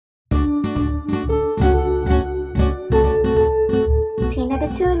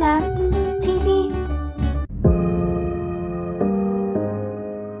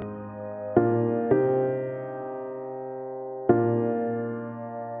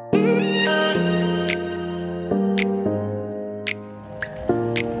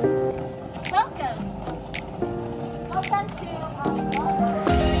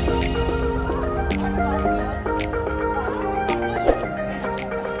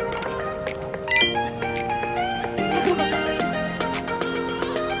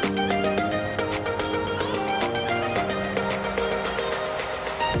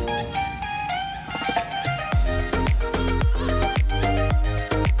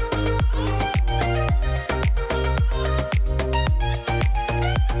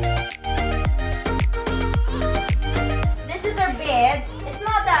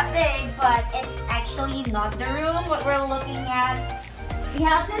we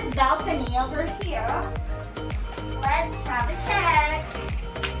have this balcony over here. Let's have a check.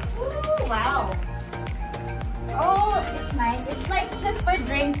 Ooh, wow. Oh, it's nice. It's like just for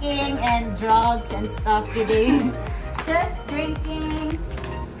drinking and drugs and stuff today. Just drinking.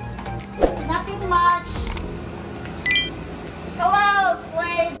 Nothing much. Hello,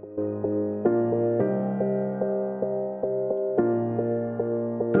 slave.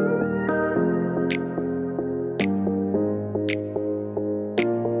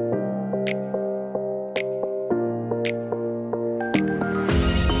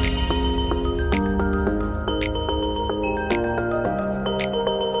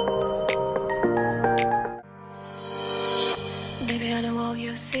 Baby, I know all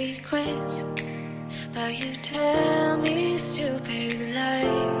your secrets, but you tell me stupid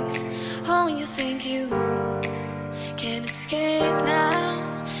lies. Oh, you think you can escape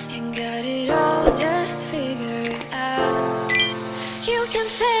now and got it all just figured out. You can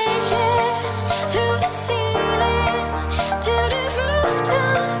fake it through the ceiling to the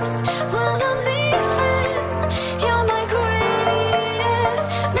rooftops while I'm leaving. You're my greatest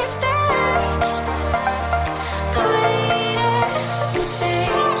mistake. Greatest mistake.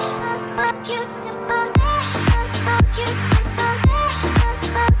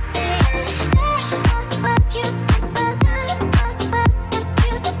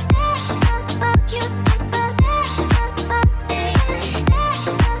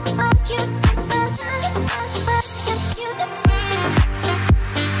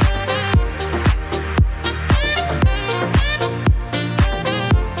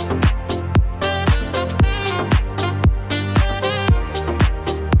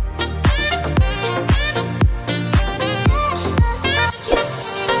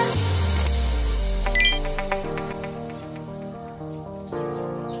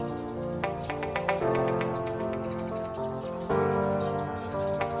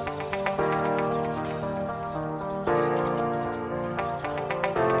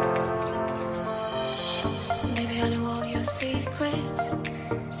 Baby, I know all your secrets,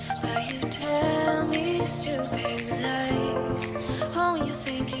 but you tell me stupid lies. Oh, you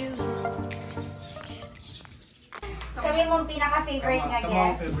think you can. Kami mong pinaka-favorite nga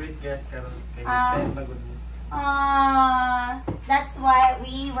guest. Favorite guest karon kay That's why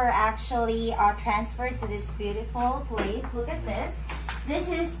we were actually transferred to this beautiful place. Look at this. This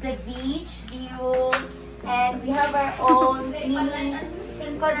is the beach view, and we have our own mini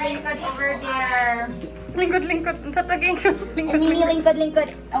lingkod over there. Lingkod sa taging Mini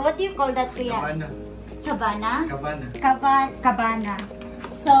lingkod. What do you call that, Kuya? Cabana. Sabana? Cabana.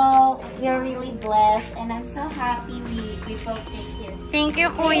 So we're really blessed, and I'm so happy we both came here. Thank you,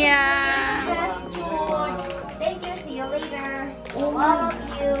 Kuya. Yes, June. Thank you. See you later. Love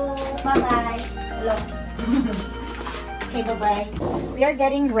you. Bye-bye. Hello. Okay, bye-bye. We are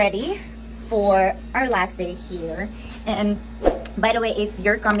getting ready for our last day here. And by the way, if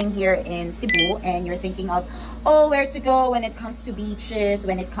you're coming here in Cebu and you're thinking of, oh, where to go when it comes to beaches,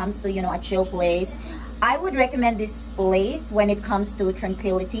 when it comes to, you know, a chill place, I would recommend this place when it comes to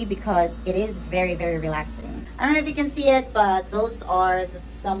tranquility because it is very, very relaxing. I don't know if you can see it, but those are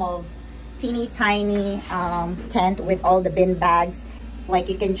some of teeny tiny tent with all the bin bags. Like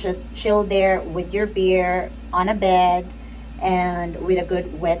you can just chill there with your beer on a bed and with a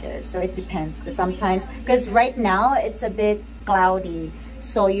good weather. So it depends, because sometimes, because right now it's a bit cloudy,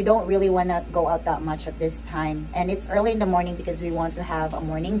 so you don't really want to go out that much at this time, and it's early in the morning because we want to have a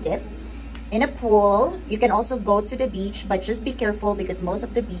morning dip in a pool. You can also go to the beach, but just be careful because most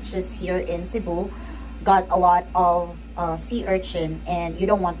of the beaches here in Cebu got a lot of sea urchin, and you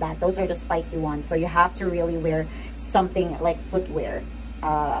don't want that. Those are the spiky ones, so you have to really wear something like footwear,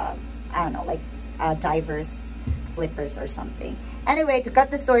 I don't know, like divers slippers or something. Anyway, to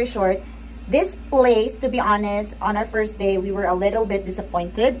cut the story short, this place, to be honest, on our first day we were a little bit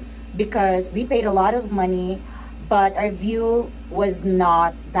disappointed because we paid a lot of money, but our view was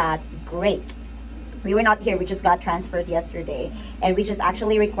not that great. We were not here, we just got transferred yesterday, and we just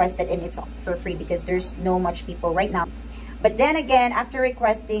actually requested, and it's for free because there's no much people right now. But then again, after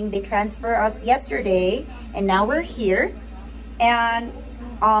requesting, they transfer us yesterday, and now we're here. And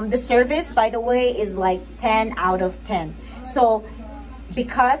the service, by the way, is like 10 out of 10. So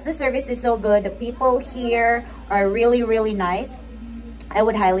because the service is so good, the people here are really, really nice. I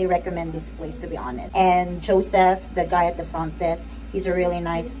would highly recommend this place, to be honest. And Joseph, the guy at the front desk, he's a really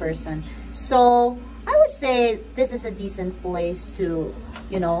nice person. So I would say this is a decent place to,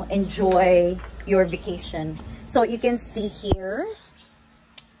 you know, enjoy your vacation. So you can see here,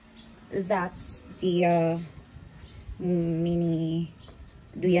 that's the mini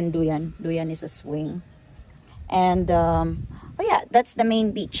Duyan. Duyan is a swing. And oh yeah, that's the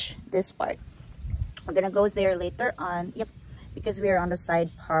main beach, this part. We're gonna go there later on. Yep, because we're on the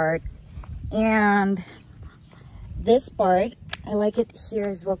side part. And this part, I like it here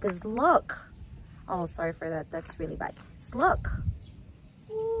as well, because look. Oh, sorry for that. That's really bad. Just look.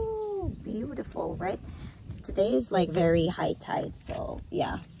 Ooh, beautiful, right? Today is like very high tide, so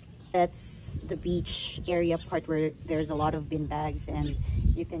yeah. That's the beach area part where there's a lot of bean bags, and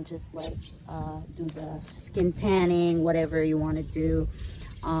you can just like do the skin tanning, whatever you want to do.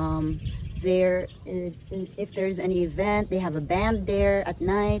 If there's any event, they have a band there at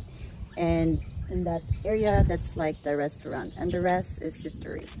night, and in that area, that's like the restaurant, and the rest is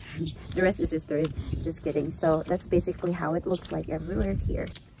history. The rest is history. Just kidding. So that's basically how it looks like everywhere here.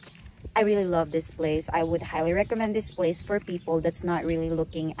 I really love this place. I would highly recommend this place for people that's not really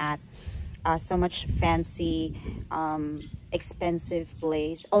looking at so much fancy, expensive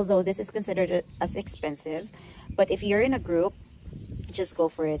place. Although this is considered as expensive, but if you're in a group, just go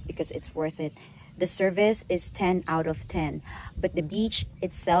for it because it's worth it. The service is 10 out of 10, but the beach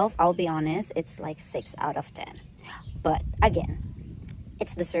itself, I'll be honest, it's like 6 out of 10. But again,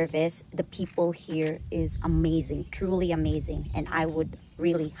 it's the service. The people here is amazing, truly amazing, and I would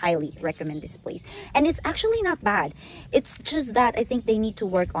really highly recommend this place. And it's actually not bad. It's just that I think they need to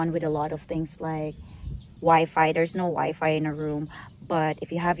work on with a lot of things like Wi-Fi. There's no Wi-Fi in a room, but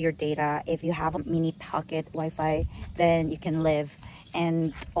if you have your data, if you have a mini pocket Wi-Fi, then you can live.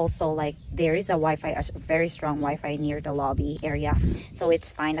 And also, like, there is a Wi-Fi, a very strong Wi-Fi near the lobby area, so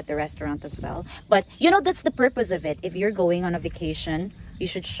it's fine at the restaurant as well. But you know, that's the purpose of it. If you're going on a vacation, you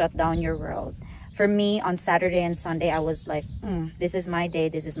should shut down your world. For me, on Saturday and Sunday, I was like, this is my day,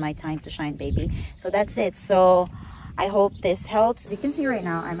 this is my time to shine, baby. So that's it. So I hope this helps. As you can see right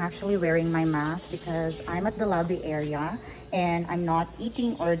now, I'm actually wearing my mask because I'm at the lobby area and I'm not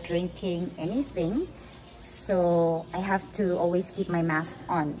eating or drinking anything. So I have to always keep my mask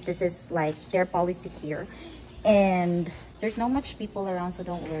on. This is like their policy here. And there's not much people around, so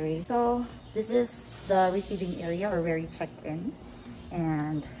don't worry. So this is the receiving area, or where you checked in.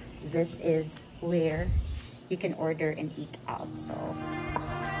 And this is where you can order and eat out. So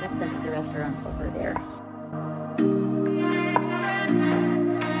that's the restaurant over there.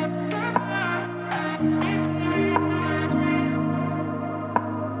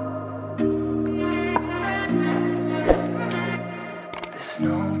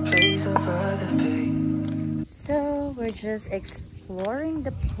 So we're just exploring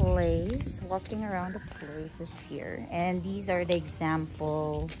the place, walking around the places here, and these are the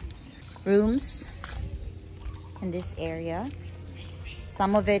example rooms in this area.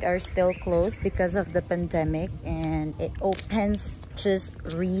 Some of it are still closed because of the pandemic, and it opens just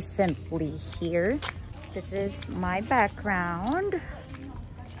recently here. This is my background.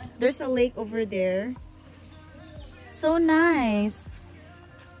 There's a lake over there. So nice.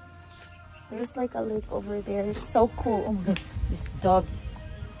 There's like a lake over there. It's so cool. Oh my God, this dog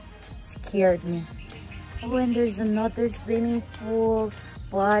scared me. Oh, and there's another swimming pool,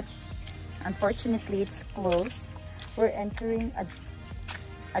 but unfortunately it's closed. We're entering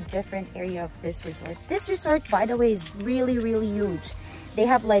a different area of this resort. This resort, by the way, is really, really huge. They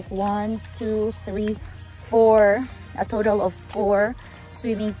have like 1, 2, 3, 4, a total of 4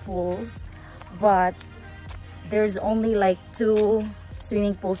 swimming pools, but there's only like 2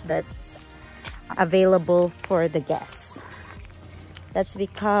 swimming pools that's available for the guests. That's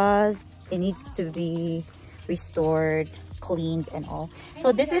because it needs to be restored, cleaned, and all.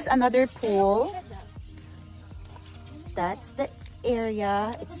 So this is another pool. That's the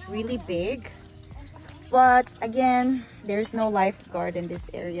area. It's really big, but again, there's no lifeguard in this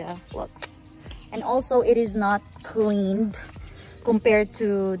area. Look, and also it is not cleaned compared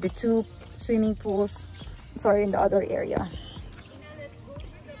to the 2 swimming pools, sorry, in the other area.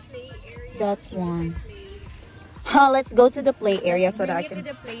 That one. Let's go to the play area so that I can.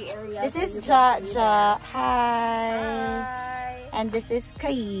 This is Ja. Hi. And this is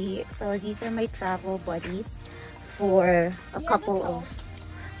Kai. So these are my travel buddies for a couple of.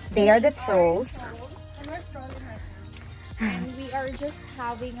 They are the trolls. And we are just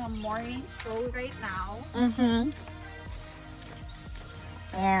having a morning stroll right now.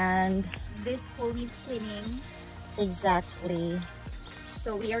 And this pool needs cleaning. Exactly.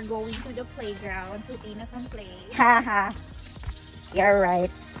 So we are going to the playground so Tina can play. Haha. You're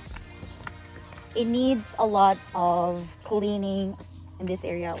right. It needs a lot of cleaning in this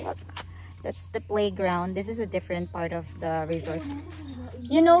area. Look, that's the playground. This is a different part of the resort.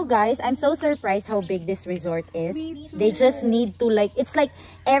 You know, guys, I'm so surprised how big this resort is. They just need to, like, it's like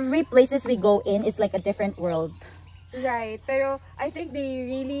every places we go in is like a different world. Right, pero I think they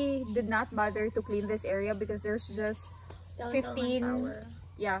really did not bother to clean this area because there's just 15.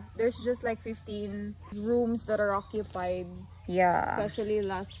 Yeah, there's just like 15 rooms that are occupied, Yeah. especially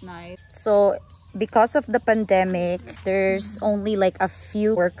last night. So because of the pandemic, there's only like a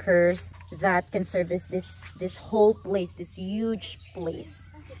few workers that can service this whole place, this huge place.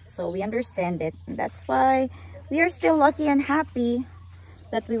 So we understand it. And that's why we are still lucky and happy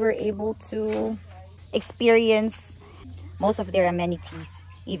that we were able to experience most of their amenities,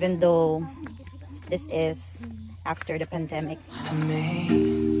 even though this is after the pandemic. To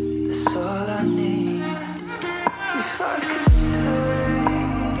me, that's all I need. If I could stay,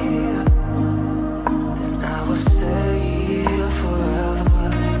 then I will stay here forever.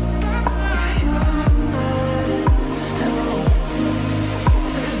 If you're meant to,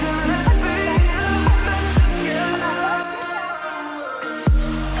 then let's be the best together.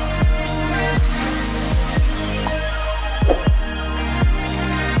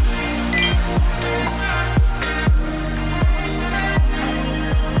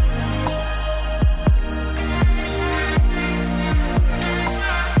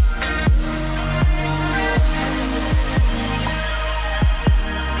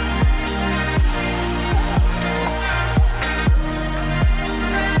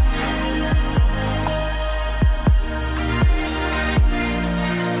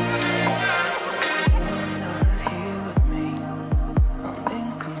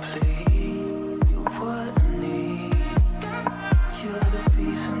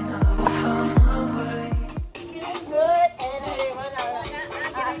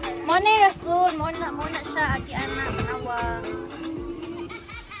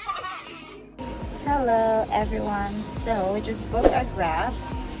 Hello everyone, so we just booked our Grab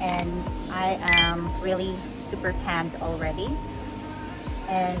and I am really super tanned already,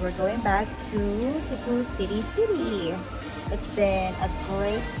 and we're going back to Cebu City. It's been a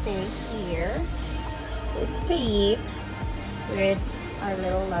great stay here. Escape with our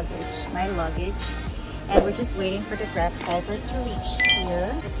little luggage, my luggage, and we're just waiting for the Grab driver to reach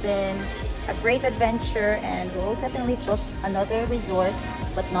here. It's been a great adventure and we'll definitely book another resort,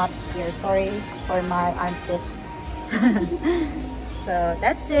 but not here. Sorry for my armpit. So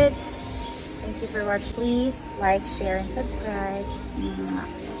that's it. Thank you for watching. Please like, share, and subscribe.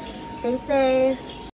 Stay safe.